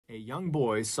A young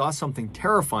boy saw something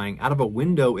terrifying out of a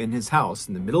window in his house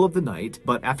in the middle of the night,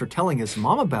 but after telling his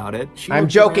mom about it, she I'm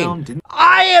looked joking. around, didn't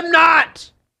I am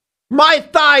not! My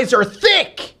thighs are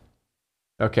thick!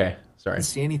 Okay, sorry.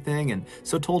 see anything, and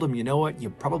so told him, you know what, you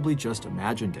probably just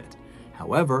imagined it.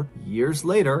 However, years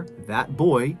later, that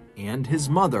boy and his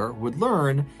mother would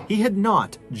learn he had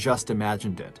not just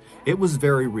imagined it. It was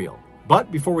very real. But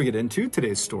before we get into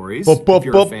today's stories, if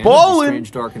you're a fan of the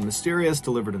strange, dark, and mysterious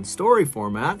delivered in story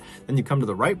format, then you come to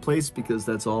the right place because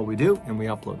that's all we do, and we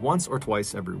upload once or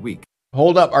twice every week.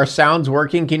 Hold up, are sounds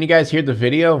working? Can you guys hear the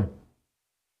video?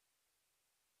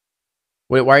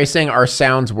 Wait, why are you saying our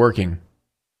sounds working?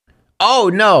 Oh,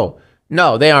 no.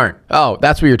 No, they aren't. Oh,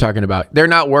 that's what you're talking about. They're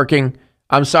not working.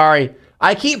 I'm sorry.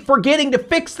 I keep forgetting to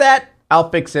fix that. I'll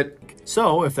fix it.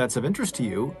 So, if that's of interest to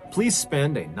you, please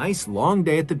spend a nice long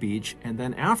day at the beach and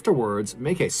then afterwards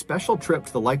make a special trip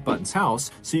to the Like Button's house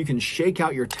so you can shake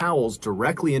out your towels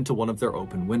directly into one of their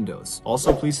open windows.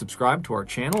 Also, please subscribe to our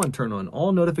channel and turn on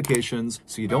all notifications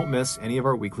so you don't miss any of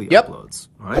our weekly uploads.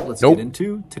 All right, let's get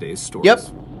into today's stories. Yep.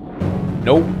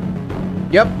 Nope.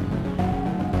 Yep.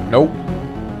 Nope.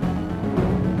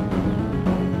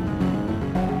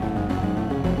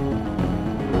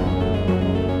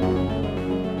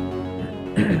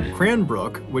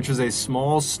 Cranbrook, which is a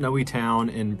small, snowy town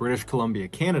in British Columbia,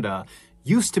 Canada,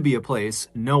 used to be a place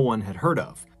no one had heard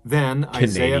of. Then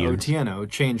Isaiah Otieno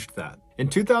changed that. In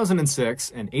 2006,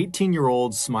 an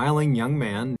 18-year-old smiling young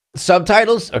man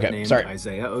Subtitles? Okay, named sorry.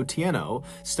 Isaiah Otieno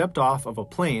stepped off of a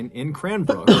plane in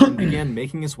Cranbrook and began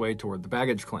making his way toward the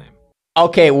baggage claim.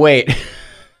 Okay, wait.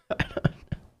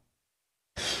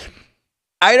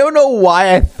 I don't know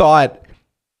why I thought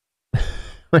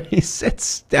when he said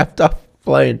stepped off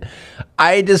plane,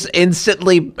 I just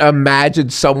instantly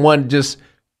imagined someone just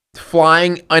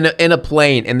flying in a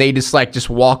plane and they just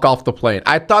walk off the plane.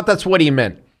 I thought that's what he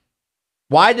meant.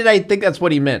 Why did I think that's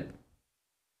what he meant?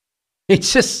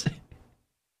 It's just,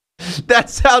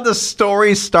 that's how the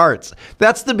story starts.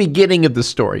 That's the beginning of the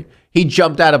story. He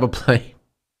jumped out of a plane.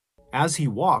 As he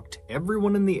walked,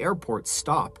 everyone in the airport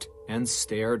stopped and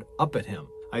stared up at him.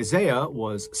 Isaiah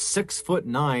was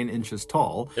 6'9"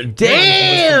 tall.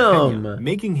 Damn!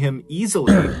 Making him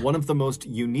easily one of the most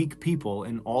unique people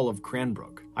in all of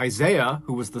Cranbrook. Isaiah,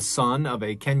 who was the son of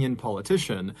a Kenyan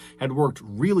politician, had worked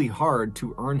really hard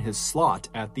to earn his slot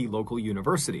at the local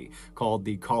university, called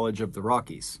the College of the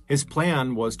Rockies. His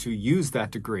plan was to use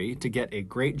that degree to get a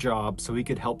great job so he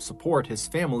could help support his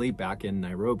family back in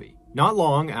Nairobi. Not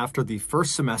long after the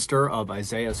first semester of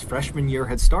Isaiah's freshman year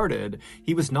had started,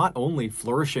 he was not only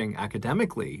flourishing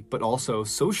academically, but also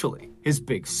socially. His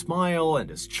big smile and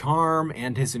his charm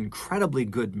and his incredibly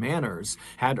good manners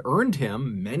had earned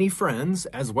him many friends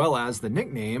as well as the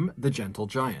nickname the Gentle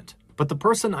Giant. But the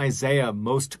person Isaiah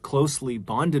most closely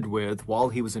bonded with while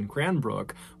he was in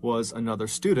Cranbrook was another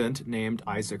student named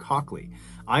Isaac Hockley.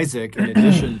 Isaac, in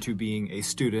addition to being a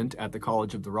student at the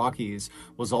College of the Rockies,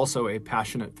 was also a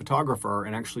passionate photographer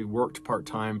and actually worked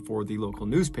part-time for the local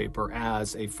newspaper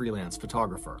as a freelance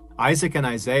photographer. Isaac and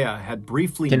Isaiah had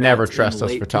briefly met never trust in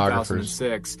us late photographers.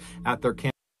 2006 at their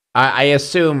campus. I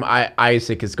assume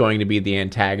Isaac is going to be the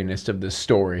antagonist of this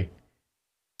story.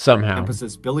 Somehow.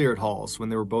 Campus's billiard halls when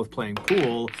they were both playing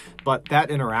pool, but that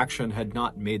interaction had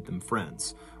not made them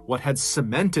friends. What had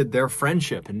cemented their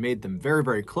friendship and made them very,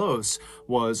 very close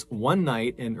was one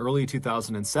night in early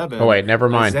 2007. Oh, wait, never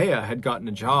mind. Isaiah had gotten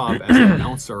a job as a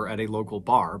bouncer at a local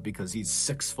bar because he's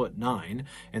 6'9",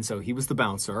 and so he was the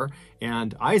bouncer.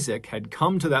 And Isaac had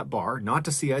come to that bar, not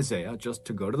to see Isaiah, just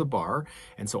to go to the bar.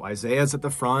 And so Isaiah's at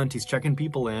the front, he's checking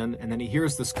people in, and then he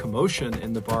hears this commotion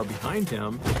in the bar behind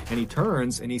him, and he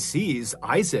turns and he sees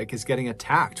Isaac is getting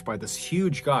attacked by this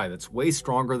huge guy that's way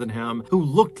stronger than him, who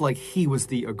looked like he was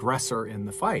the aggressor in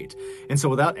the fight. And so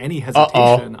without any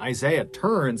hesitation, Isaiah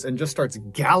turns and just starts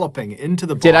galloping into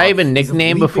the bar. Did I have a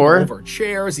nickname before? He's leaping over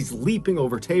chairs, he's leaping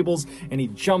over tables, and he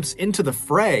jumps into the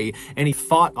fray, and he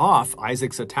fought off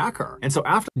Isaac's attacker. And so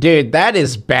after— Dude, that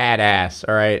is badass,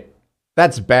 all right?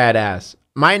 That's badass.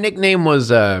 My nickname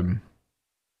was, Darren.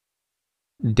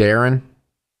 I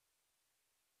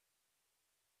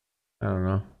don't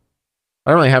know.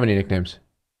 I don't really have any nicknames.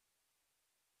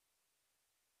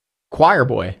 Choir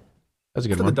boy. That's a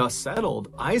good After one. the dust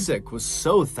settled, Isaac was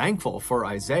so thankful for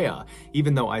Isaiah,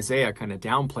 even though Isaiah kind of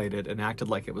downplayed it and acted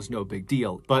like it was no big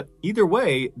deal. But either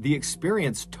way, the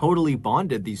experience totally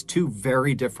bonded these two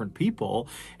very different people,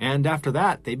 and after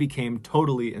that, they became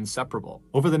totally inseparable.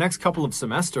 Over the next couple of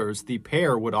semesters, the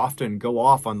pair would often go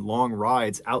off on long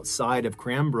rides outside of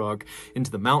Cranbrook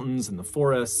into the mountains and the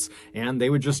forests, and they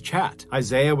would just chat.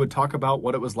 Isaiah would talk about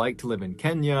what it was like to live in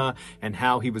Kenya and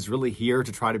how he was really here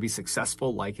to try to be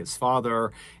successful like his father.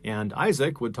 And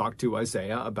Isaac would talk to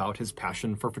Isaiah about his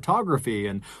passion for photography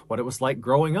and what it was like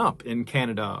growing up in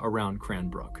Canada around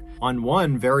Cranbrook. On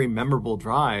one very memorable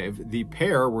drive, the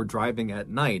pair were driving at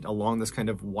night along this kind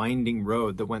of winding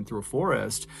road that went through a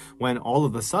forest when all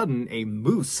of a sudden a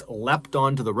moose leapt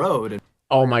onto the road. And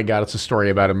oh my God, it's a story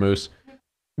about a moose.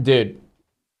 Dude,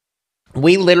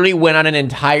 we literally went on an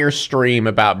entire stream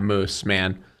about moose,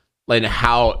 man. And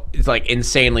how it's like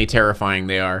insanely terrifying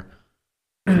they are.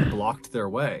 Blocked their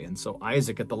way, and so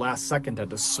Isaac at the last second had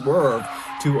to swerve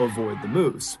to avoid the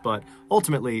moose. But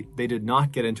ultimately, they did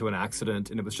not get into an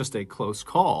accident, and it was just a close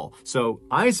call. So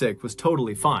Isaac was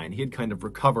totally fine. He had kind of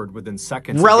recovered within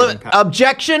seconds.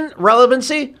 Objection?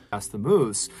 Relevancy? Past the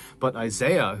moose, but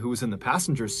Isaiah, who was in the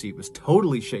passenger seat, was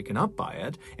totally shaken up by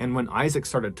it. And when Isaac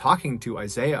started talking to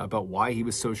Isaiah about why he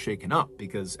was so shaken up,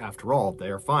 because after all, they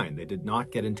are fine, they did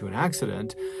not get into an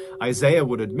accident, Isaiah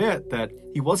would admit that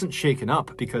he wasn't shaken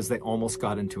up because they almost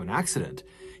got into an accident.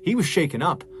 He was shaken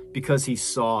up because he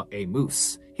saw a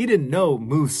moose. He didn't know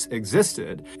moose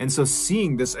existed, and so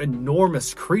seeing this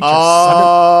enormous creature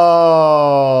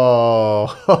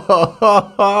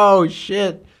oh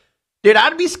shit. Dude,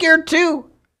 I'd be scared too.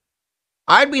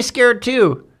 I'd be scared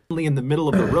too. In the middle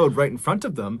of the road right in front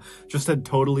of them just had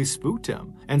totally spooked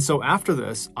him. And so after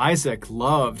this, Isaac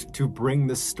loved to bring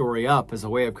this story up as a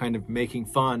way of kind of making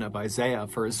fun of Isaiah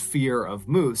for his fear of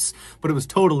moose, but it was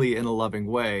totally in a loving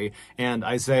way, and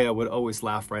Isaiah would always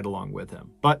laugh right along with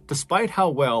him. But despite how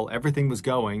well everything was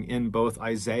going in both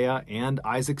Isaiah and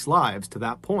Isaac's lives to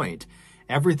that point,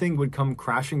 everything would come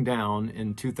crashing down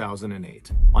in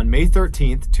 2008. On May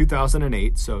 13th,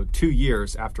 2008, so 2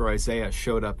 years after Isaiah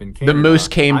showed up in Canada, the moose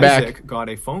came Isaac back. got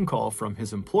a phone call from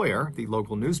his employer, the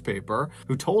local newspaper,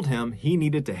 who told him he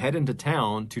needed to head into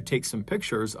town to take some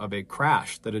pictures of a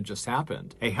crash that had just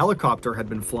happened. A helicopter had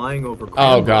been flying over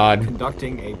Cranbrook,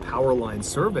 conducting a power line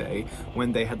survey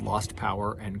when they had lost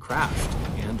power and crashed.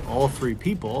 And all three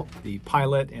people, the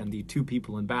pilot and the two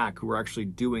people in back who were actually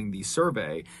doing the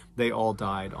survey, they all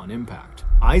died on impact.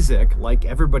 Isaac, like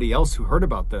everybody else who heard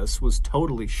about this, was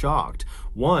totally shocked.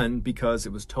 One, because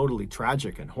it was totally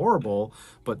tragic and horrible,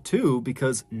 but two,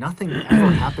 because nothing ever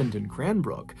happened in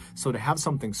Cranbrook. So to have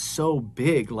something so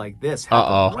big like this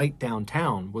happen right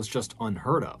downtown was just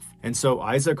unheard of. And so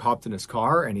Isaac hopped in his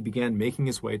car and he began making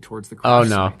his way towards the crash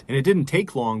site. And it didn't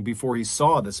take long before he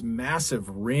saw this massive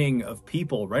ring of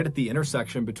people right at the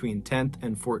intersection between 10th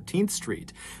and 14th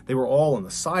Street. They were all on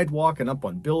the sidewalk and up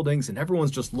on buildings, and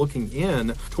everyone's just looking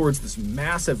in towards this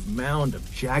massive mound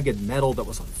of jagged metal that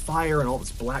was on fire, and all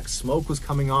this black smoke was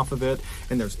coming off of it.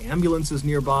 And there's ambulances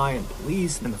nearby and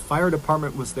police, and the fire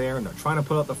department was there, and they're trying to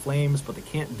put out the flames, but they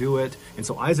can't do it. And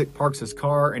so Isaac parks his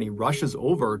car and he rushes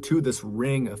over to this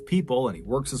ring of people, and he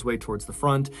works his way towards the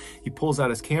front. He pulls out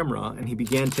his camera and he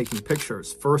began taking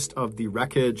pictures, first of the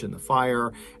wreckage and the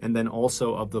fire, and then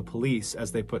also of the police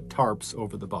as they put tarps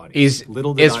over the bodies.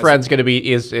 His friend's gonna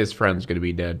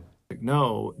be dead.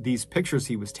 No, these pictures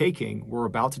he was taking were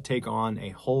about to take on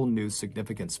a whole new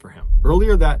significance for him.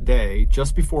 Earlier that day,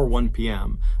 just before 1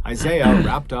 p.m., Isaiah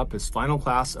wrapped up his final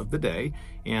class of the day,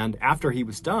 and after he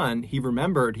was done, he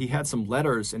remembered he had some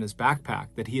letters in his backpack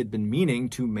that he had been meaning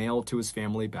to mail to his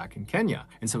family back in Kenya.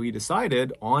 And so he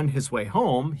decided on his way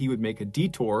home, he would make a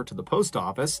detour to the post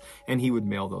office and he would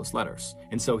mail those letters.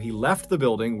 And so he left the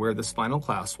building where this final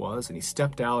class was, and he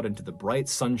stepped out into the bright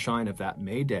sunshine of that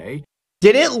May day.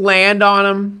 Did it land on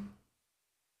him?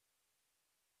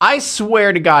 I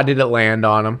swear to God, did it land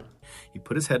on him? He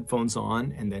put his headphones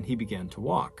on and then he began to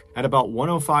walk. At about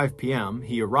 1:05 p.m.,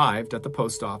 he arrived at the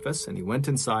post office and he went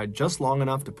inside just long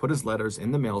enough to put his letters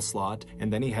in the mail slot,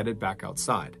 and then he headed back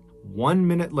outside. 1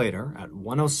 minute later, at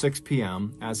 1:06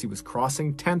 p.m., as he was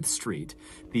crossing 10th Street,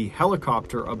 the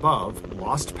helicopter above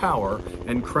lost power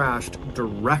and crashed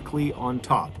directly on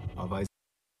top of Isaiah.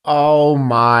 Oh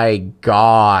my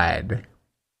God.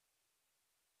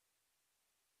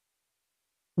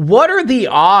 What are the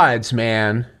odds,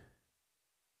 man?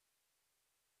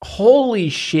 Holy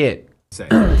shit.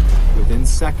 Within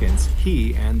seconds,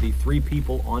 he and the three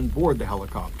people on board the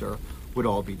helicopter would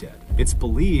all be dead. It's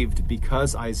believed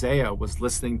because Isaiah was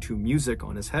listening to music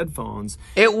on his headphones.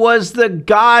 It was the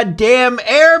goddamn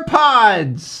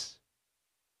AirPods!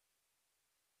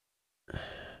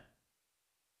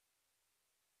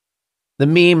 The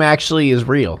meme actually is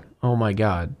real. Oh my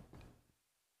god.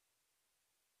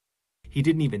 He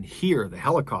didn't even hear the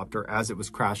helicopter as it was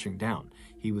crashing down.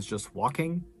 He was just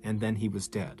walking, and then he was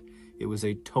dead. It was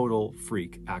a total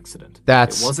freak accident. It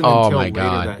wasn't until later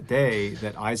that day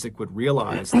that Isaac would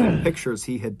realize that pictures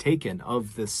he had taken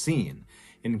of this scene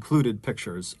included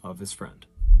pictures of his friend.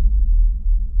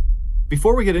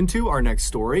 Before we get into our next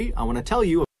story, I want to tell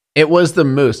you... It was the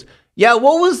moose. Yeah,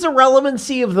 what was the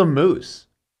relevancy of the moose?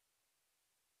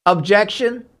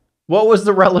 Objection? What was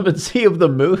the relevancy of the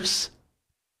moose?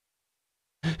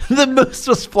 The moose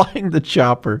was flying the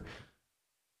chopper.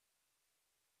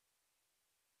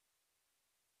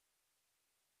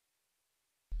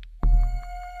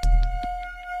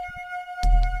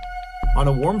 On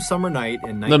a warm summer night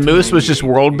in 1998, the moose was just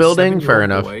world building? Fair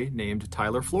enough. A boy named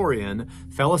Tyler Florian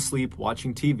fell asleep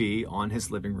watching TV on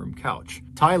his living room couch.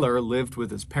 Tyler lived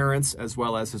with his parents as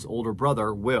well as his older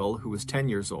brother, Will, who was 10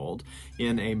 years old,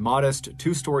 in a modest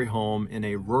two-story home in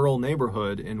a rural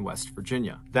neighborhood in West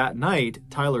Virginia. That night,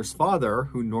 Tyler's father,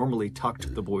 who normally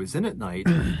tucked the boys in at night,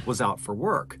 was out for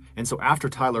work. And so after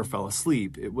Tyler fell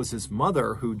asleep, it was his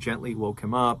mother who gently woke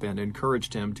him up and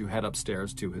encouraged him to head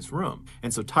upstairs to his room.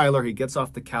 And so Tyler, he gets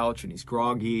off the couch and he's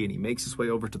groggy and he makes his way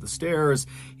over to the stairs.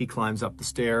 He climbs up the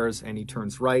stairs and he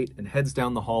turns right and heads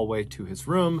down the hallway to his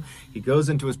room. He goes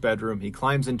into his bedroom, he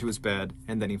climbs into his bed,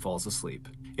 and then he falls asleep.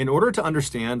 In order to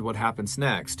understand what happens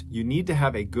next, you need to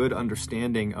have a good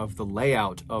understanding of the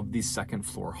layout of the second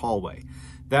floor hallway.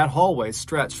 That hallway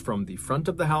stretched from the front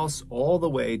of the house all the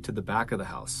way to the back of the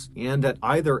house. And at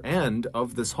either end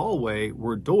of this hallway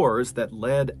were doors that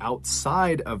led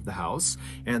outside of the house,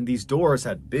 and these doors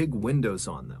had big windows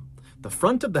on them. The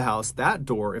front of the house, that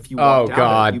door, if you walked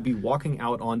out, you'd be walking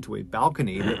out onto a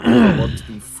balcony that overlooked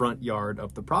the front yard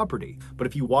of the property. But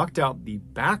if you walked out the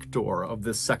back door of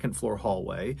this second floor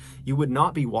hallway, you would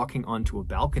not be walking onto a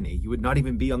balcony. You would not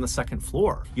even be on the second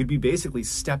floor. You'd be basically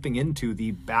stepping into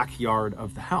the backyard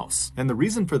of the house. And the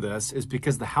reason for this is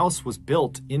because the house was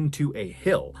built into a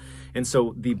hill. And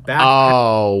so the back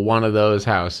one of those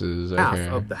houses. Half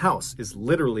of the house is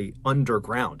literally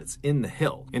underground. It's in the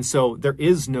hill. And so there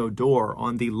is no door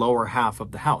on the lower half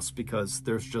of the house because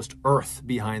there's just earth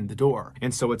behind the door.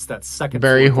 And so it's that second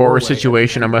very horror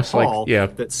situation. I must like, yeah,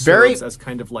 that serves as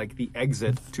kind of like the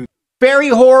exit to very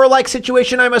horror-like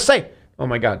situation, I must say. Oh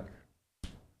my god.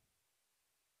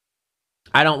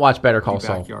 I don't watch Better Call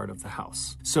Saul. Backyard of the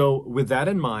house. So with that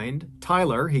in mind,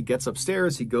 Tyler, he gets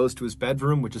upstairs, he goes to his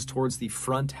bedroom, which is towards the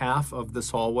front half of this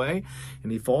hallway,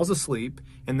 and he falls asleep.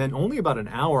 And then only about an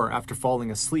hour after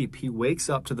falling asleep, he wakes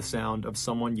up to the sound of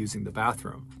someone using the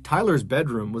bathroom. Tyler's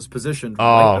bedroom was positioned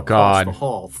right across the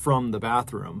hall from the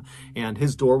bathroom, and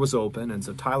his door was open. And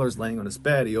so Tyler's laying on his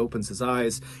bed, he opens his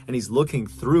eyes, and he's looking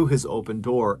through his open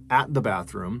door at the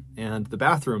bathroom. And the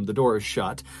bathroom, the door is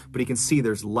shut, but he can see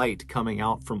there's light coming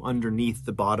out from underneath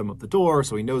the bottom of the door,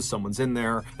 so he knows someone's in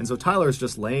there. And so Tyler's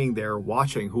just laying there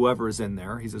watching whoever is in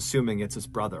there. He's assuming it's his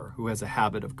brother, who has a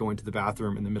habit of going to the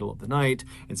bathroom in the middle of the night.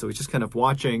 And so he's just kind of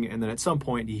watching, and then at some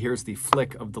point he hears the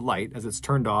flick of the light as it's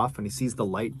turned off, and he sees the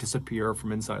light disappear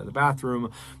from inside of the bathroom.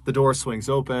 The door swings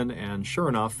open, and sure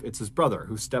enough, it's his brother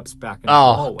who steps back into the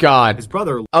hallway. God. His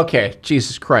brother... Okay,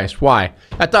 Jesus Christ, why?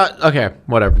 I thought, okay,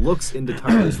 whatever. Looks into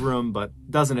Tyler's room, but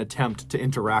doesn't attempt to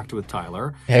interact with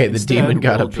Tyler. Hey, the demon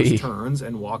gotta pee. Just turns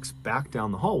and walks back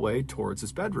down the hallway towards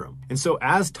his bedroom. And so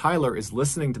as Tyler is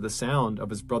listening to the sound of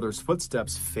his brother's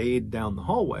footsteps fade down the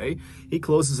hallway, he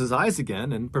closes his eyes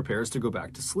again and prepares to go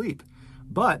back to sleep.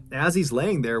 But as he's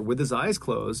laying there with his eyes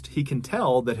closed, he can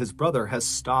tell that his brother has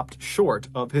stopped short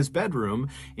of his bedroom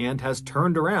and has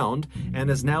turned around and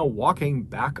is now walking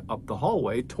back up the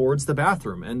hallway towards the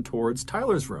bathroom and towards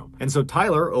Tyler's room. And so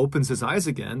Tyler opens his eyes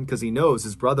again because he knows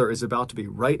his brother is about to be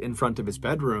right in front of his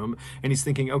bedroom, and he's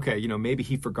thinking, okay, you know, maybe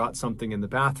he forgot something in the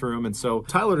bathroom. And so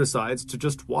Tyler decides to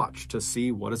just watch to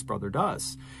see what his brother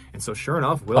does. And so sure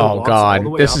enough, Will walks all the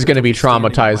way this is going to be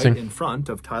traumatizing. Right in front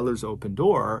of Tyler's open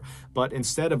door, but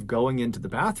instead of going into the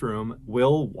bathroom,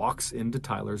 Will walks into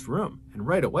Tyler's room. And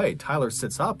right away, Tyler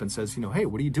sits up and says, you know, hey,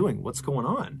 what are you doing? What's going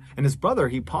on? And his brother,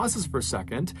 he pauses for a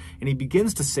second and he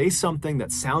begins to say something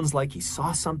that sounds like he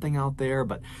saw something out there,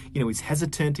 but, you know, he's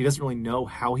hesitant. He doesn't really know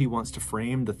how he wants to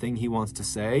frame the thing he wants to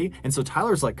say. And so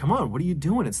Tyler's like, come on, what are you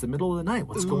doing? It's the middle of the night.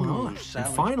 What's going on? And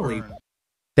finally...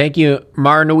 Thank you,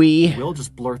 Marnui. Will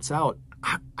just blurts out,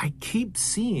 I keep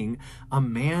seeing a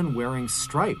man wearing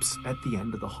stripes at the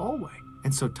end of the hallway.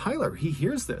 And so Tyler, he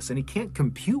hears this and he can't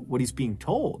compute what he's being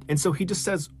told. And so he just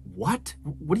says, what?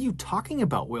 What are you talking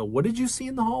about, Will? What did you see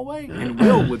in the hallway? And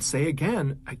Will would say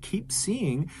again, I keep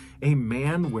seeing a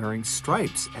man wearing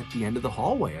stripes at the end of the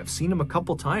hallway. I've seen him a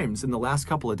couple times in the last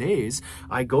couple of days.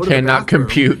 I go to the bathroom,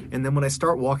 compute. and then when I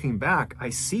start walking back, I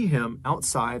see him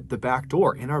outside the back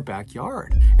door in our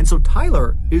backyard. And so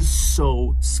Tyler is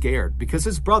so scared because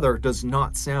his brother does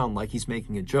not sound like he's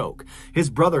making a joke. His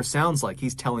brother sounds like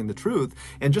he's telling the truth.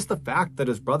 And just the fact that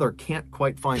his brother can't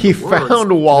quite find the words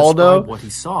found Waldo. to describe what he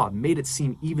saw made it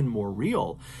seem even more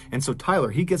real. And so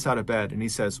Tyler, he gets out of bed and he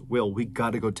says, Will, we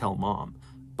got to go tell Mom.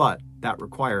 But that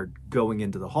required going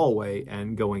into the hallway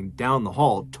and going down the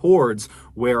hall towards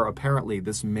where apparently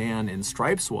this man in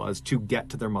stripes was to get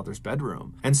to their mother's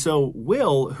bedroom. And so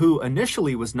Will, who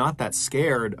initially was not that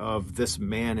scared of this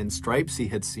man in stripes he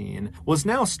had seen, was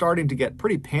now starting to get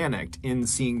pretty panicked in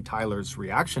seeing Tyler's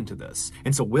reaction to this.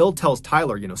 And so Will tells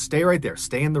Tyler, stay right there,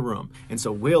 stay in the room. And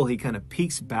so Will, he kind of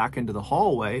peeks back into the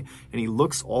hallway and he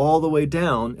looks all the way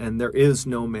down and there is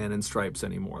no man in stripes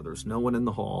anymore. There's no one in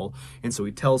the hall. And so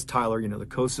he tells Tyler, the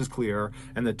coast is clear,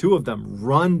 and the two of them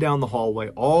run down the hallway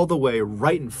all the way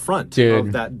right in front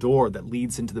of that door that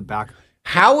leads into the back.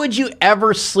 How would you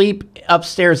ever sleep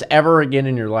upstairs ever again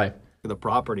in your life? The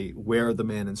property where the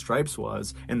man in stripes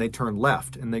was, and they turn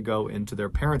left and they go into their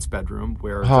parents' bedroom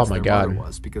where their mother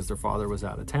was because their father was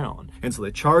out of town. And so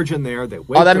they charge in there, they wake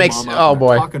their mom up,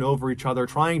 they're talking over each other,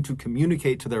 trying to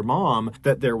communicate to their mom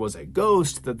that there was a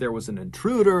ghost, that there was an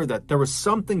intruder, that there was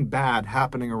something bad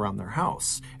happening around their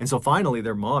house. And so finally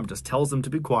their mom just tells them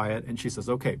to be quiet and she says,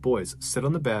 okay, boys, sit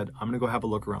on the bed. I'm gonna go have a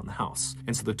look around the house.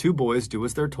 And so the two boys do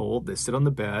as they're told. They sit on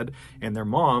the bed and their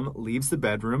mom leaves the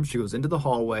bedroom. She goes into the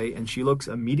hallway and she looks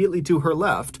immediately to her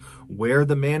left where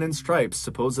the man in stripes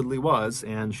supposedly was,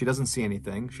 and she doesn't see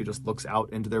anything. She just looks out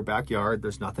into their backyard.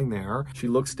 There's nothing there. She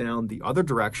looks down the other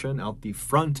direction, out the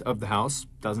front of the house,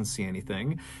 doesn't see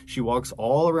anything. She walks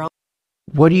all around.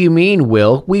 What do you mean,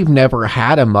 Will? We've never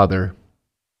had a mother.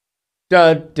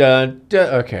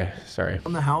 Okay, sorry.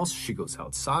 On the house, she goes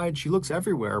outside, she looks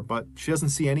everywhere, but she doesn't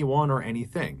see anyone or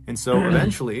anything. And so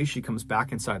eventually she comes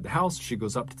back inside the house, she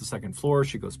goes up to the second floor,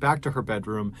 she goes back to her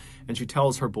bedroom, and she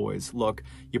tells her boys, look,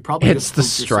 you probably just the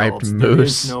striped moose. There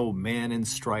is no man in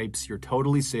stripes. You're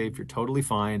totally safe. You're totally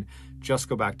fine. Just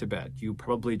go back to bed. You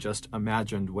probably just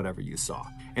imagined whatever you saw.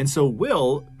 And so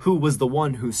Will, who was the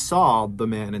one who saw the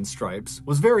man in stripes,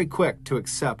 was very quick to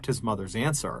accept his mother's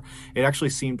answer. It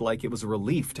actually seemed like it was a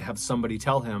relief to have somebody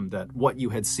tell him that what you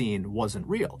had seen wasn't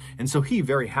real. And so he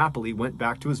very happily went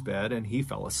back to his bed and he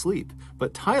fell asleep.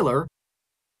 But Tyler...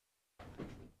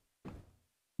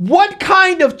 What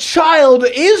kind of child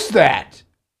is that?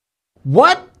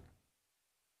 What?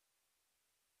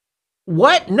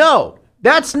 No.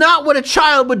 That's not what a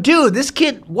child would do. This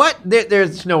kid, what?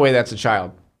 There's no way that's a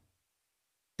child.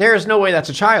 There's no way that's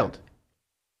a child.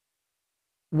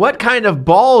 What kind of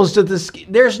balls did this...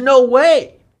 There's no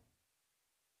way.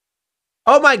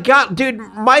 Oh my God, dude,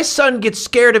 my son gets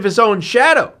scared of his own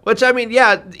shadow. Which, I mean,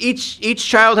 yeah, each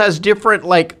child has different,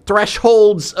 like,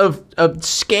 thresholds of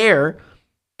scare.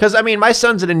 Because, I mean, my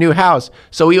son's in a new house,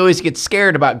 so he always gets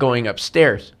scared about going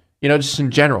upstairs. Just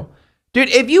in general. Dude,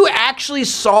 if you actually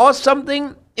saw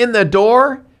something in the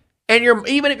door, and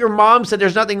even if your mom said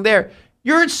there's nothing there,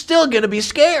 you're still going to be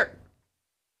scared.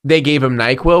 They gave him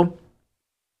NyQuil.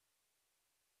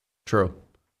 True.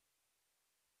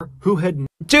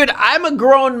 Dude, I'm a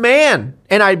grown man,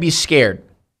 and I'd be scared.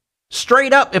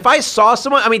 Straight up, if I saw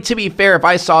someone, I mean, to be fair, if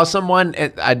I saw someone,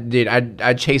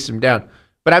 I'd chase him down.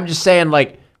 But I'm just saying,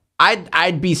 like,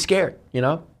 I'd be scared,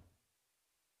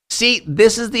 See,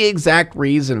 this is the exact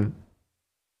reason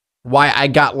why I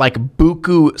got like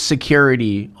buku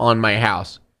security on my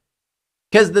house.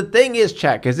 Because the thing is,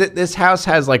 check, is that this house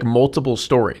has like multiple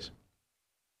stories.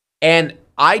 And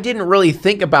I didn't really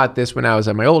think about this when I was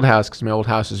at my old house because my old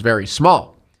house is very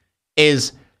small.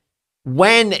 Is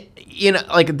when,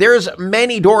 like there's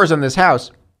many doors on this house.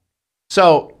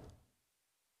 So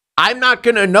I'm not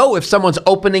going to know if someone's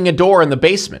opening a door in the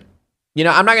basement.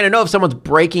 I'm not going to know if someone's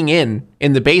breaking in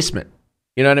the basement.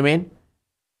 You know what I mean?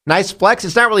 Nice flex.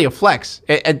 It's not really a flex.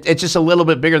 It's just a little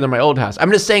bit bigger than my old house.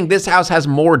 I'm just saying this house has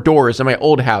more doors than my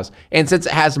old house. And since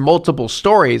it has multiple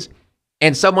stories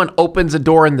and someone opens a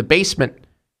door in the basement,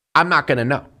 I'm not going to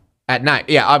know at night.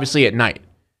 Yeah, obviously at night.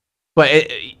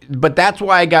 But that's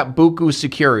why I got buku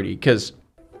security. Because,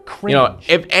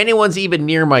 if anyone's even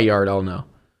near my yard, I'll know.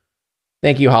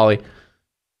 Thank you, Holly.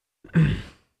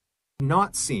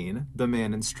 not seen the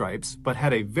man in stripes, but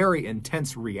had a very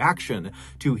intense reaction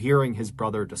to hearing his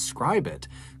brother describe it,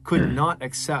 could not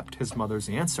accept his mother's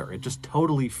answer. It just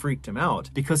totally freaked him out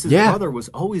because his brother was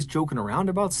always joking around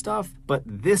about stuff, but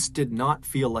this did not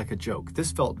feel like a joke.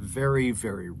 This felt very,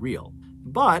 very real.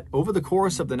 But over the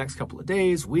course of the next couple of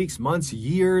days, weeks, months,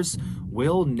 years,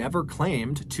 Will never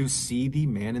claimed to see the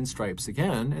man in stripes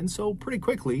again, and so pretty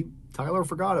quickly, Tyler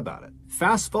forgot about it.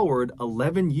 Fast forward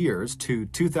 11 years to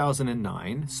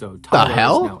 2009, so Tyler is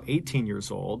now 18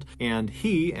 years old, and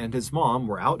he and his mom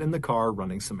were out in the car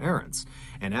running some errands.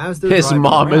 And as they're his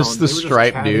mom around, is the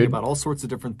stripe dude about all sorts of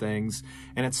different things,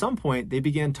 and at some point they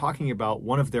began talking about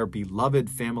one of their beloved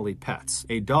family pets,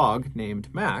 a dog named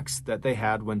Max that they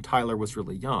had when Tyler was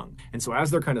really young. And so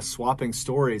as they're kind of swapping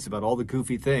stories about all the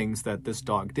goofy things that this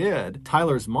dog did,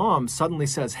 Tyler's mom suddenly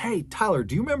says, "Hey, Tyler,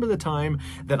 do you remember the time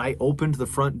that I opened the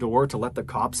front door to let the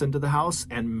cops into the house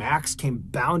and Max came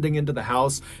bounding into the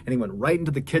house and he went right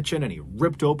into the kitchen and he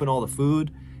ripped open all the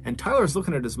food?" And Tyler's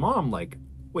looking at his mom like,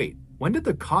 "Wait, when did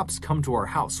the cops come to our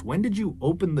house? When did you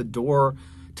open the door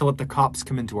to let the cops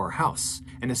come into our house?"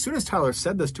 And as soon as Tyler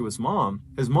said this to his mom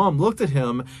looked at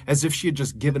him as if she had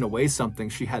just given away something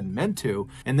she hadn't meant to.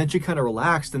 And then she kind of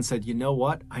relaxed and said, "You know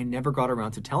what? I never got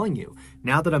around to telling you.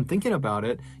 Now that I'm thinking about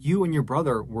it, you and your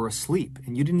brother were asleep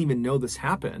and you didn't even know this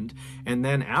happened. And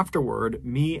then afterward,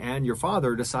 me and your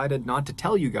father decided not to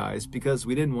tell you guys because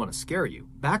we didn't want to scare you.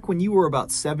 Back when you were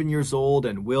about 7 years old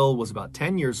and Will was about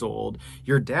 10 years old,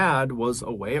 your dad was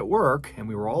away at work and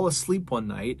we were all asleep one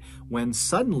night when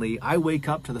suddenly I wake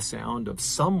up to the sound of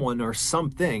someone or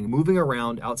something moving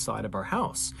around outside of our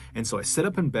house. And so I sit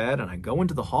up in bed and I go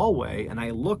into the hallway and I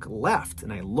look left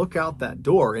and I look out that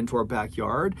door into our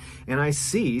backyard and I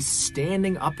see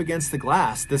standing up against the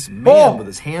glass this man with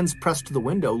his hands pressed to the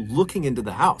window looking into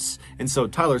the house." And so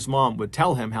Tyler's mom would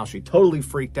tell him how she totally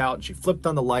freaked out and she flipped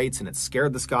on the lights and it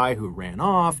scared this guy who ran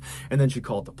off, and then she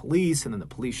called the police and then the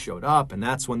police showed up, and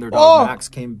that's when their dog Max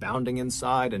came bounding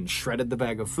inside and shredded the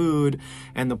bag of food.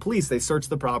 And the police, they searched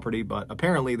the property, but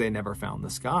apparently they never found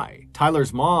this guy.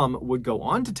 Tyler's mom would go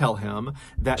on to tell him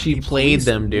that she played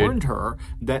them, dude. Warned her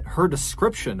that her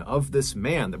description of this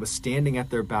man that was standing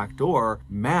at their back door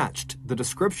matched the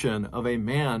description of a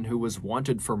man who was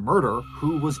wanted for murder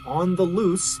who was on the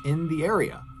loose in the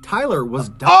area. Tyler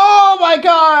was oh my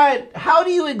God! How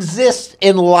do you exist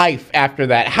in life after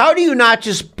that? How do you not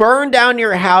just burn down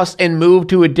your house and move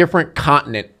to a different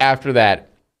continent after that?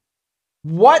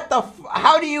 What the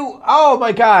how do you, oh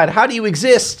my God, how do you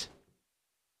exist?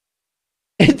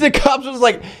 And the cops was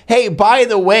like, "Hey, by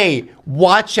the way,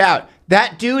 watch out.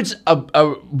 That dude's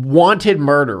a wanted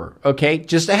murderer, okay?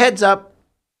 Just a heads up,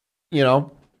 you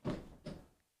know.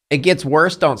 It gets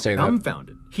worse, don't say that."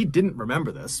 Dumbfounded. He didn't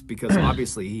remember this because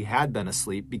obviously he had been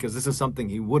asleep, because this is something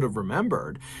he would have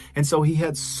remembered. And so he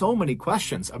had so many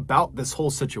questions about this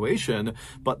whole situation.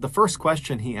 But the first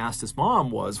question he asked his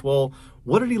mom was, "Well,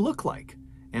 what did he look like?"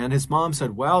 And his mom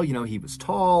said, "Well, you know, he was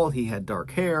tall, he had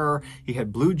dark hair, he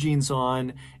had blue jeans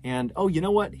on, and oh, you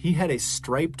know what? He had a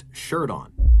striped shirt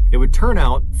on." It would turn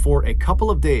out, for a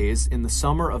couple of days in the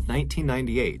summer of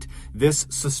 1998, this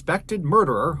suspected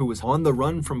murderer who was on the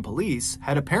run from police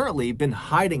had apparently been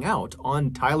hiding out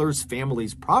on Tyler's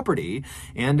family's property,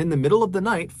 and in the middle of the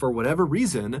night, for whatever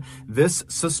reason, this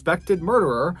suspected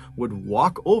murderer would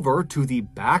walk over to the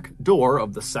back door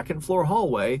of the second floor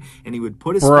hallway, and he would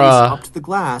put his face up to the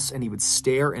glass and he would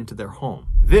stare into their home.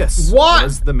 This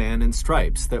was the man in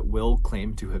stripes that Will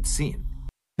claimed to have seen.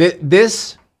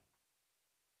 This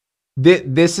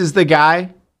is the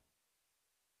guy.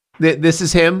 This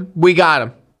is him. We got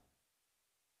him.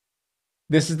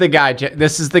 This is the guy.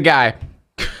 This is the guy.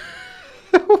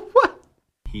 What?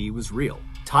 He was real.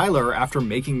 Tyler, after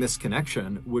making this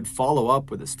connection, would follow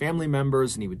up with his family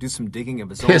members and he would do some digging of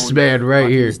his own. This man right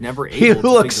here. He was never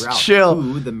able to figure out chill.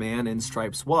 who the man in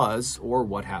stripes was or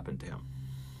what happened to him.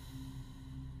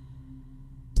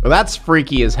 Well, that's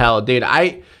freaky as hell, dude.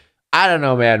 I don't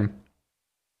know, man.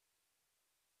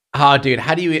 Oh, dude,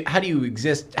 how do you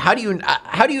exist? How do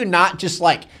you not just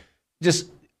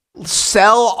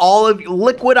sell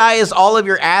liquidize all of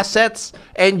your assets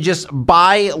and just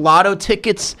buy lotto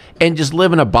tickets and just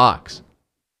live in a box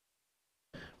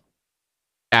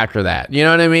after that? You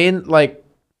know what I mean? Like,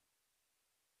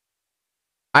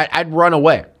 I'd run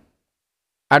away.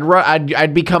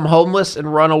 I'd become homeless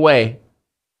and run away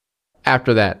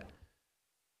after that.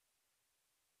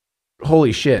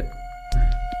 Holy shit.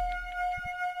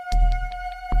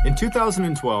 In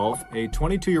 2012, a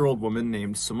 22-year-old woman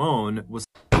named Simone was...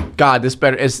 God, this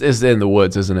better is in the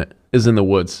woods, isn't it? Is in the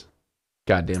woods.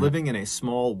 God damn it. Living in a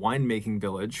small winemaking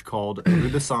village called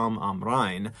Rüdesheim am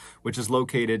Rhein, which is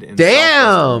located in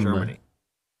Damn! southwestern Germany.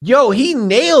 Yo, he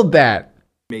nailed that.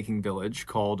 Making village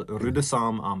called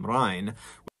Rüdesheim am Rhein.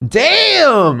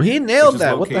 Damn, he nailed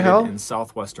that. What the hell? In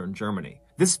southwestern Germany.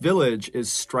 This village is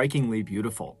strikingly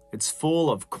beautiful. It's full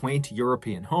of quaint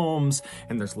European homes,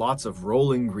 and there's lots of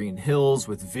rolling green hills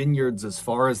with vineyards as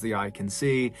far as the eye can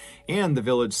see, and the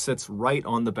village sits right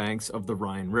on the banks of the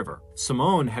Rhine River.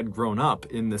 Simone had grown up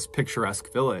in this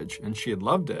picturesque village, and she had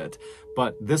loved it,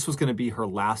 but this was going to be her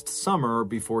last summer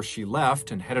before she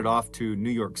left and headed off to New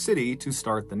York City to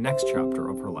start the next chapter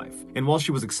of her life. And while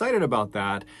she was excited about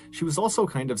that, she was also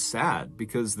kind of sad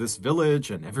because this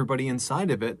village and everybody inside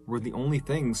of it were the only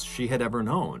things she had ever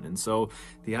known. And so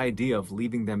the idea of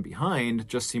leaving them behind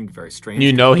just seemed very strange.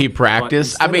 You know, he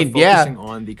practiced. I mean, focusing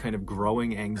on the kind of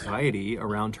growing anxiety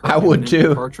around her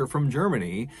departure from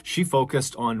Germany, she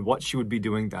focused on what she would be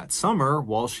doing that summer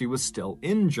while she was still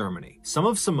in Germany. Some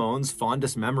of Simone's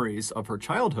fondest memories of her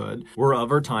childhood were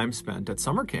of her time spent at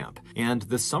summer camp. And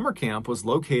this summer camp was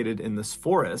located in this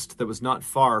forest that was not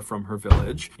far from her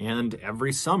village. And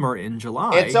every summer in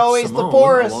July, it's always Simone, the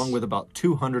forest, along with about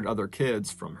 200 other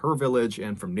kids from her village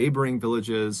and from neighboring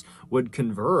villages, would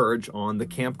converge on the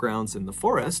campgrounds in the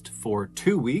forest for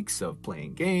 2 weeks of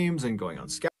playing games and going on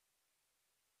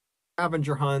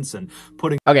scavenger hunts and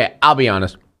putting... Okay, I'll be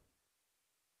honest.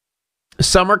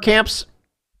 Summer camps,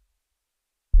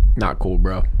 not cool,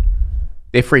 bro.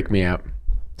 They freak me out.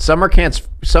 Summer camps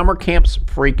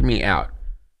freak me out.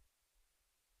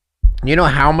 You know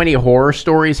how many horror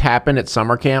stories happen at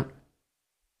summer camp?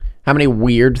 How many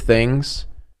weird things?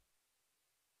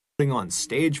 On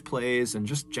stage plays and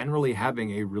just generally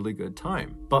having a really good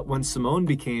time. But when Simone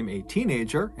became a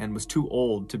teenager and was too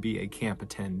old to be a camp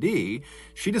attendee,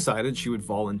 she decided she would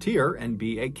volunteer and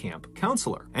be a camp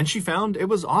counselor. And she found it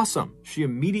was awesome. She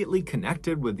immediately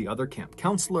connected with the other camp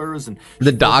counselors and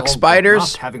the dock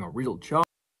spiders having a real job.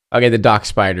 Okay, the dock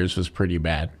spiders was pretty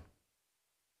bad.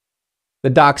 The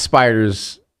dock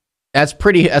spiders, that's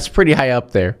pretty high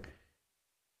up there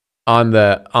on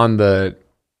the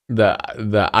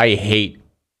I hate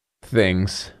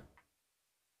things.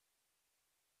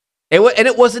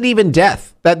 It wasn't even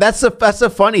death. That's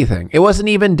the funny thing. It wasn't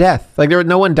even death. Like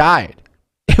no one died.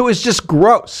 It was just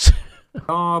gross.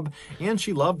 And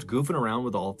she loved goofing around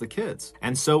with all of the kids.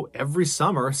 And so every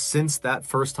summer since that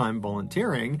first time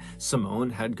volunteering, Simone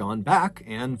had gone back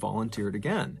and volunteered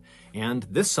again. And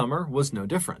this summer was no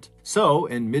different. So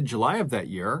in mid-July of that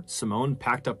year, Simone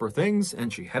packed up her things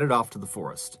and she headed off to the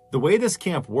forest. The way this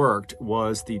camp worked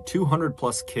was the 200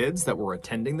 plus kids that were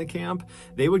attending the camp,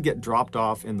 they would get dropped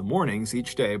off in the mornings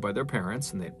each day by their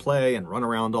parents, and they'd play and run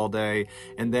around all day.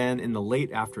 And then in the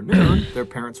late afternoon, their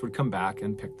parents would come back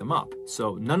and pick them up.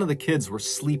 So none of the kids were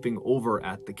sleeping over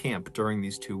at the camp during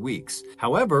these 2 weeks.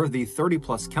 However, the 30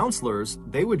 plus counselors,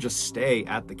 they would just stay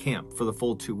at the camp for the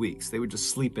full 2 weeks. They would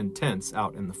just sleep in tents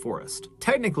out in the forest.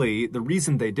 Technically, the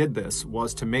reason they did this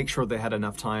was to make sure they had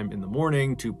enough time in the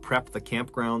morning to prep the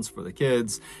campgrounds for the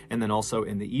kids, and then also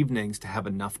in the evenings to have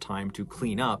enough time to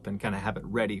clean up and kind of have it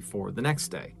ready for the next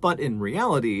day. But in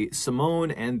reality, Simone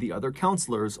and the other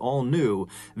counselors all knew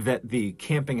that the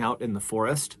camping out in the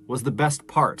forest was the best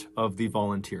part of the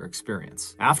volunteer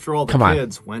experience. After all the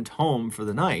kids went home for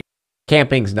the night.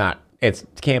 Camping's not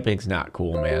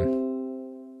cool, man.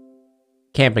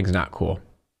 Camping's not cool.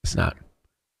 It's not.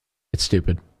 It's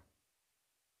stupid.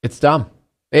 It's dumb.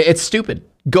 It's stupid.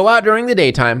 Go out during the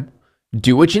daytime,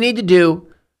 do what you need to do,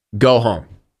 go home.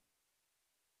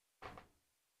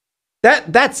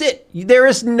 That's it. There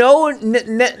is no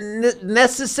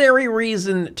necessary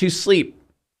reason to sleep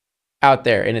out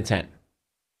there in a tent.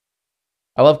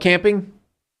 I love camping.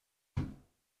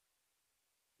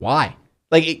 Why?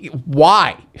 Like,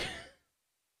 why?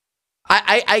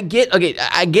 I get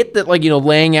that, like, you know,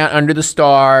 laying out under the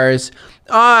stars.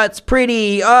 It's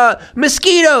pretty.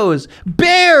 Mosquitoes,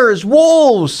 bears,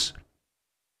 wolves.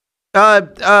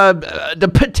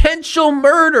 The potential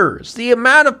murders, the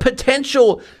amount of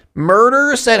potential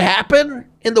murders that happen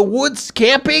in the woods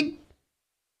camping.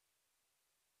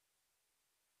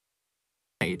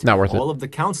 Not worth it. All of the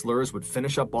counselors would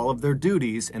finish up all of their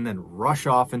duties and then rush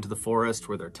off into the forest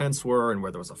where their tents were and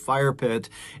where there was a fire pit,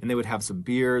 and they would have some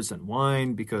beers and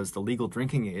wine because the legal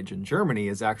drinking age in Germany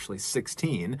is actually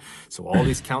 16. So all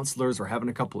these counselors are having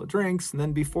a couple of drinks, and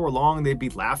then before long they'd be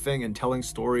laughing and telling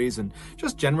stories and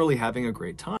just generally having a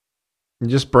great time.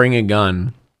 Just bring a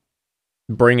gun.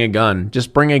 Bring a gun.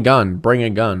 Just bring a gun. Bring a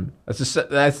gun.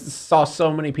 I saw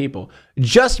so many people.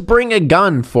 Just bring a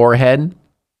gun, forehead.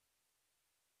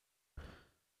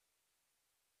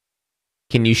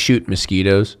 Can you shoot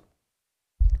mosquitoes?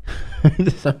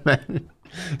 Just imagine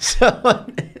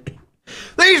someone,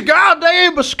 these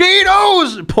goddamn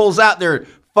mosquitoes, pulls out their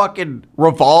fucking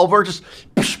revolver, just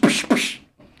psh, psh, psh.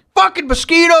 Fucking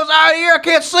mosquitoes out here, I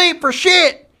can't sleep for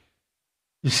shit.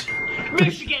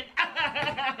 Michigan.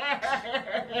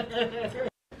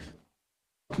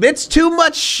 It's too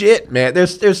much shit, man.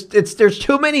 There's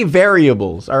too many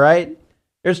variables, all right?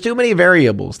 There's too many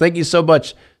variables. Thank you so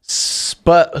much.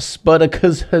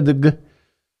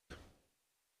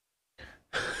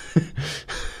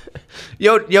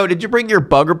 Yo, did you bring your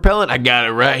bug repellent? I got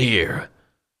it right here.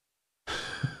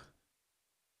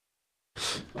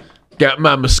 Got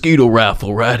my mosquito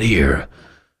rifle right here.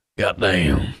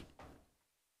 Goddamn.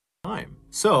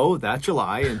 So, that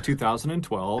July in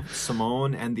 2012,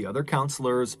 Simone and the other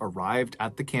counselors arrived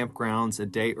at the campgrounds a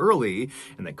day early,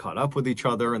 and they caught up with each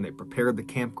other, and they prepared the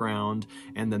campground,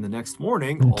 and then the next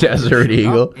morning, all Desert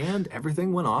Eagle, and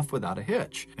everything went off without a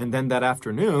hitch. And then that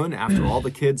afternoon, after all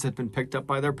the kids had been picked up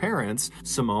by their parents,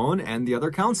 Simone and the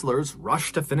other counselors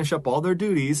rushed to finish up all their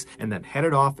duties, and then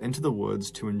headed off into the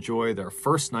woods to enjoy their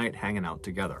first night hanging out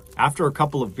together. After a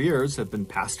couple of beers had been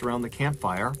passed around the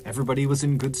campfire, everybody was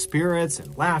in good spirits,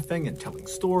 and laughing and telling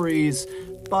stories,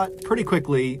 but pretty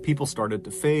quickly people started to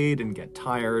fade and get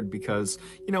tired because,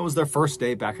 you know, it was their first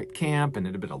day back at camp and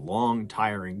it had been a long,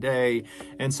 tiring day,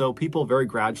 and so people very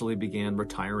gradually began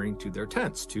retiring to their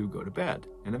tents to go to bed.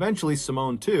 And eventually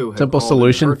Simone, too, had simple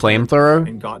solution, flamethrower,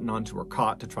 and gotten onto her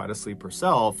cot to try to sleep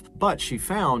herself, but she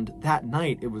found that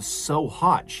night it was so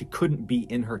hot she couldn't be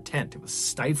in her tent. It was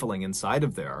stifling inside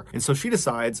of there, and so she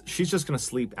decides she's just going to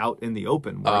sleep out in the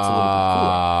open where it's a little bit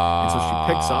cooler. And so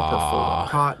she picks up her fold-up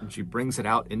cot and she brings it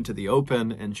out into the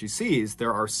open, and she sees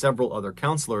there are several other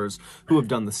counselors who have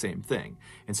done the same thing.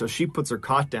 And so she puts her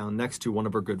cot down next to one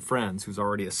of her good friends who's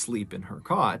already asleep in her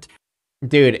cot.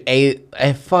 Dude,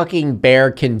 a fucking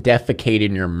bear can defecate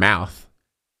in your mouth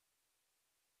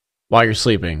while you're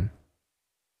sleeping.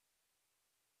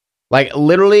 Like,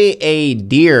 literally, a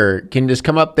deer can just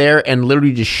come up there and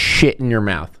literally just shit in your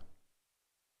mouth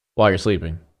while you're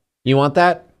sleeping. You want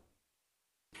that?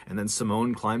 And then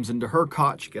Simone climbs into her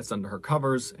cot, she gets under her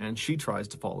covers, and she tries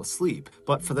to fall asleep.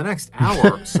 But for the next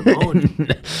hour, Simone...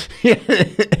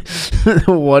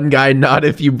 One guy, not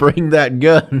if you bring that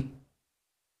gun.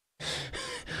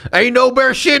 Ain't no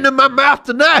bear shitting in my mouth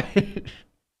tonight.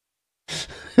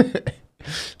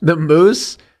 The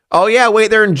moose? Oh, yeah,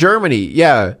 wait, they're in Germany.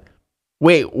 Yeah.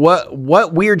 Wait,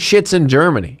 what weird shit's in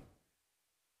Germany?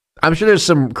 I'm sure there's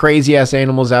some crazy-ass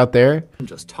animals out there.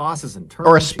 Just tosses and turns.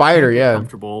 Or a spider, yeah.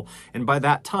 Comfortable. And by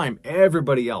that time,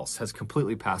 everybody else has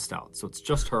completely passed out. So it's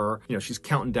just her. You know, she's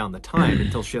counting down the time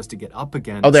until she has to get up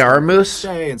again. Oh, they are moose?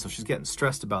 And so she's getting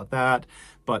stressed about that.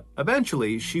 But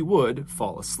eventually, she would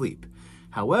fall asleep.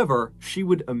 However, she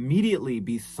would immediately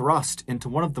be thrust into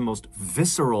one of the most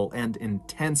visceral and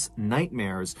intense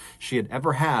nightmares she had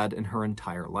ever had in her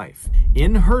entire life.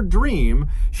 In her dream,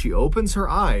 she opens her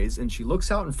eyes and she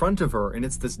looks out in front of her, and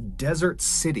it's this desert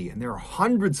city, and there are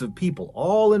hundreds of people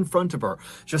all in front of her,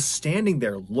 just standing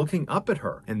there looking up at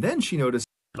her. And then she notices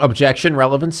objection,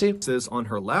 relevancy. On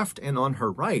her left and on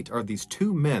her right are these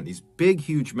two men, these big,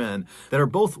 huge men that are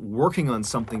both working on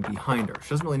something behind her.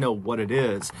 She doesn't really know what it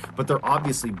is, but they're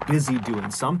obviously busy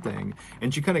doing something.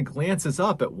 And she kind of glances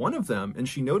up at one of them and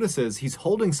she notices he's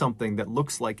holding something that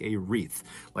looks like a wreath,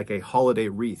 like a holiday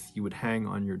wreath you would hang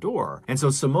on your door. And so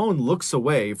Simone looks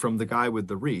away from the guy with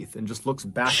the wreath and just looks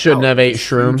back. Shouldn't have ate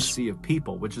shrooms. Sea of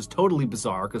people, which is totally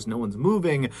bizarre because no one's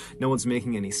moving, no one's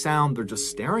making any sound. They're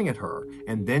just staring at her.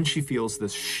 And then she feels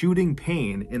this shooting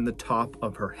pain in the top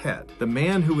of her head. The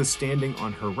man who was standing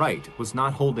on her right was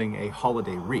not holding a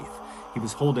holiday wreath. He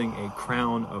was holding a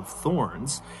crown of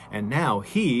thorns, and now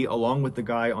he, along with the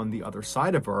guy on the other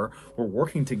side of her, were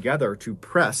working together to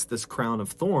press this crown of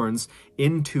thorns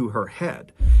into her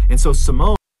head. And so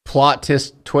Simone... Plot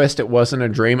twist, it wasn't a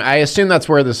dream. I assume that's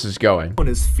where this is going.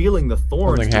 Is feeling the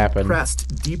thorns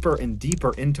pressed deeper and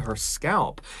deeper into her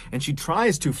scalp, and she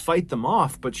tries to fight them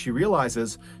off, but she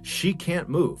realizes she can't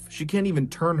move. She can't even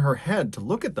turn her head to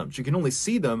look at them. She can only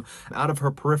see them out of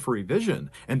her periphery vision.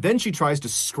 And then she tries to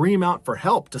scream out for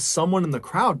help to someone in the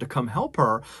crowd to come help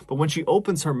her, but when she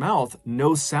opens her mouth,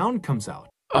 no sound comes out.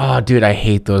 Oh, dude, I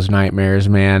hate those nightmares,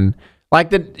 man. Like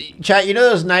the chat, you know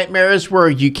those nightmares where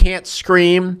you can't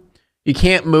scream, you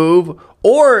can't move,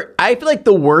 or I feel like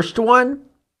the worst one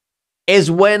is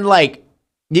when, like,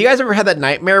 you guys ever had that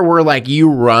nightmare where, like,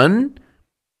 you run,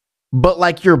 but,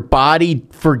 like, your body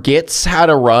forgets how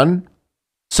to run?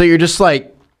 So you're just,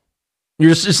 like,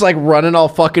 like, running all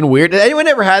fucking weird. Did anyone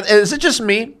ever had, is it just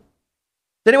me? Did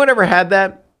anyone ever had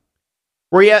that?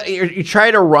 Where you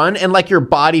try to run and, like, your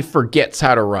body forgets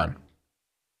how to run?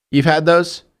 You've had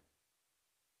those?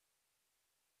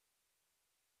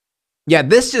 Yeah,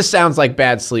 this just sounds like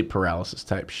bad sleep paralysis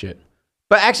type shit.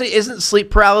 But actually, isn't sleep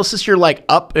paralysis you're like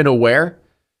up and aware?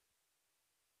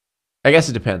 I guess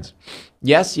it depends.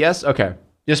 Yes, yes, okay.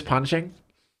 Just punching?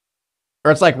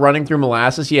 Or it's like running through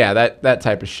molasses? Yeah, that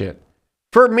type of shit.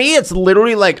 For me, it's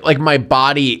literally like my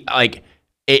body, like,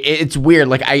 it's weird.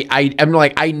 Like, I'm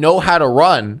like, I know how to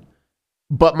run,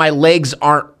 but my legs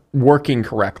aren't working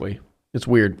correctly. It's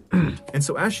weird. And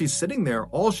so as she's sitting there,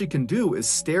 all she can do is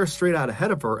stare straight out ahead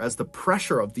of her as the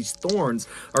pressure of these thorns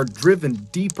are driven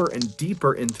deeper and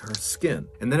deeper into her skin.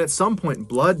 And then at some point,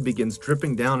 blood begins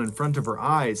dripping down in front of her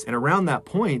eyes. And around that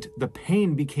point, the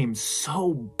pain became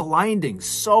so blinding,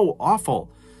 so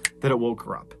awful that it woke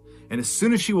her up. And as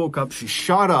soon as she woke up, she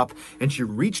shot up and she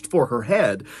reached for her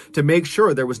head to make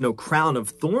sure there was no crown of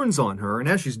thorns on her. And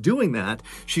as she's doing that,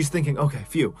 she's thinking, okay,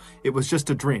 phew, it was just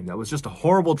a dream. That was just a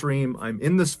horrible dream. I'm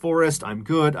in this forest. I'm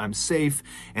good. I'm safe.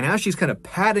 And as she's kind of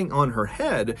patting on her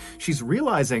head, she's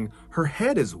realizing her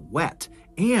head is wet.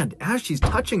 And as she's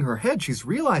touching her head, she's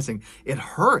realizing it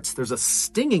hurts. There's a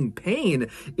stinging pain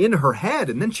in her head.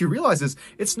 And then she realizes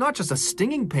it's not just a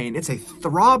stinging pain, it's a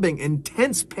throbbing,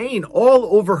 intense pain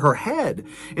all over her head.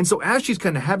 And so as she's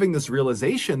kind of having this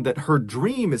realization that her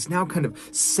dream is now kind of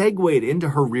segued into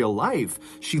her real life,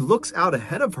 she looks out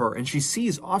ahead of her and she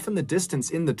sees off in the distance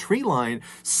in the tree line,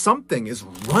 something is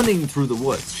running through the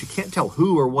woods. She can't tell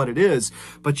who or what it is,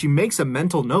 but she makes a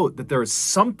mental note that there is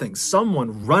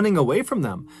someone running away from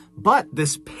them. But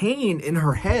this pain in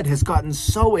her head has gotten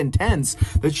so intense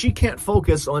that she can't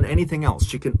focus on anything else.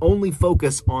 She can only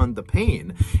focus on the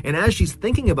pain. And as she's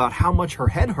thinking about how much her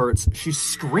head hurts, she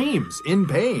screams in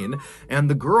pain. And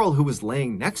the girl who was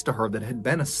laying next to her that had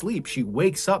been asleep, she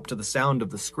wakes up to the sound of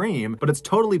the scream, but it's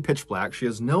totally pitch black. She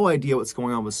has no idea what's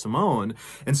going on with Simone.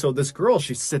 And so this girl,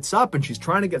 she sits up and she's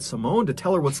trying to get Simone to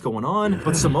tell her what's going on,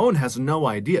 but Simone has no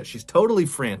idea. She's totally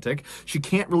frantic. She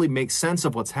can't really make sense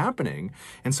of what's happening.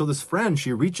 And so this friend,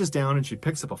 she reaches down and she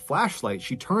picks up a flashlight,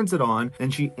 she turns it on,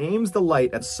 and she aims the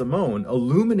light at Simone,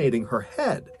 illuminating her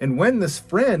head. And when this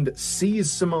friend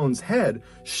sees Simone's head,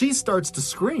 she starts to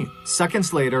scream.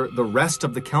 Seconds later, the rest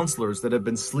of the counselors that had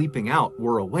been sleeping out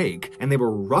were awake, and they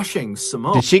were rushing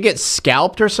Simone. Did she get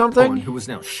scalped or something? Who was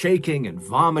now shaking and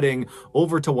vomiting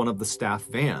over to one of the staff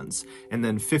vans. And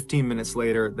then 15 minutes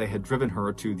later, they had driven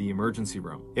her to the emergency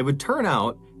room. It would turn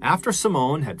out, after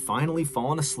Simone had finally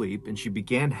fallen asleep and she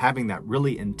began having that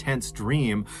really intense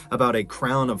dream about a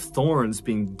crown of thorns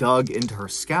being dug into her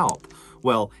scalp,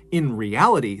 well, in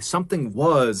reality, something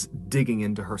was digging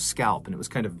into her scalp and it was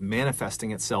kind of manifesting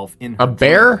itself in her A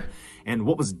bear? dream. And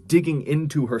what was digging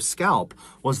into her scalp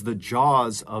was the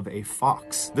jaws of a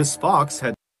fox. This fox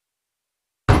had...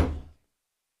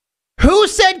 Who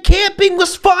said camping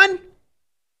was fun?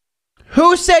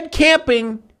 Who said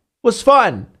camping was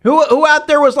fun? Who out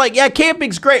there was like, yeah,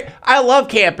 camping's great. I love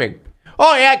camping.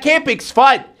 Oh yeah, camping's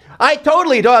fun. I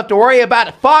totally don't have to worry about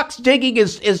a fox digging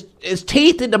his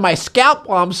teeth into my scalp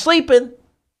while I'm sleeping.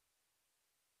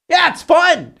 Yeah, it's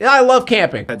fun. I love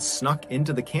camping. Had snuck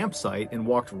into the campsite and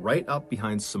walked right up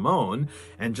behind Simone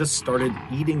and just started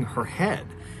eating her head.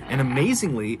 And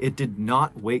amazingly, it did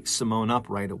not wake Simone up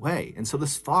right away. And so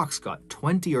this fox got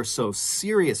 20 or so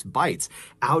serious bites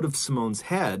out of Simone's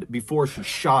head before she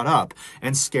shot up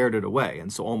and scared it away.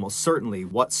 And so almost certainly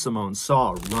what Simone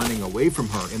saw running away from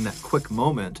her in that quick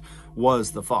moment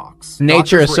was the fox.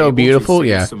 Nature is so beautiful,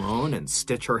 yeah. Simone and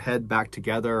stitch her head back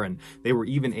together, and they were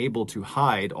even able to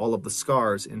hide all of the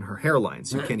scars in her hairline,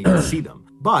 so you can't even see them.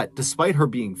 But despite her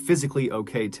being physically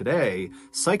okay today,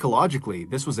 psychologically,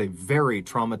 this was a very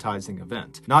traumatizing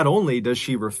event. Not only does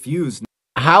she refuse...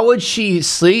 How would she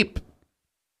sleep?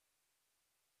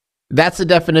 That's the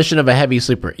definition of a heavy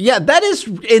sleeper. Yeah, that is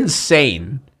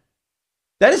insane.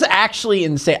 That is actually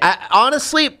insane.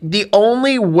 Honestly, the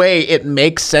only way it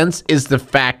makes sense is the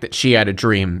fact that she had a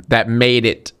dream that made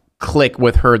it click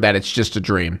with her that it's just a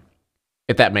dream.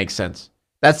 If that makes sense.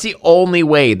 That's the only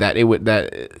way that it would...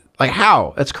 Like,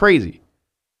 how? That's crazy.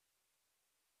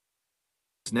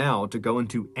 Now to go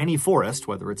into any forest,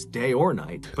 whether it's day or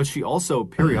night, but she also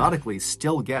periodically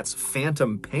still gets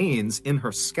phantom pains in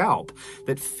her scalp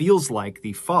that feels like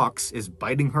the fox is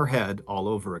biting her head all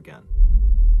over again.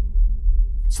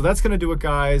 So that's gonna do it,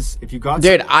 guys. If you got...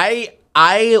 Dude,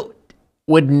 I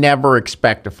would never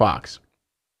expect a fox.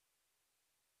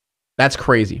 That's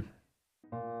crazy.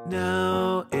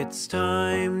 Now it's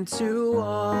time to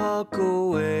walk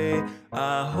away.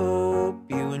 I hope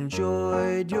you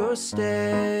enjoyed your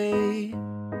stay.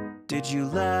 Did you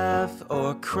laugh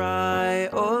or cry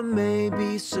or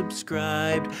maybe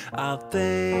subscribed? I'll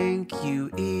thank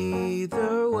you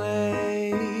either way.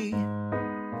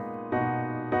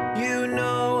 You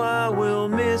know I will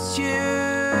miss you.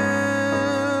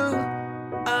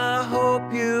 I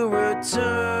hope you return.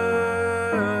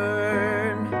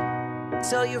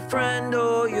 Tell your friend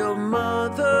or your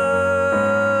mother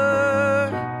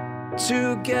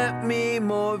to get me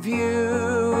more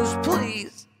views,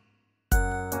 please.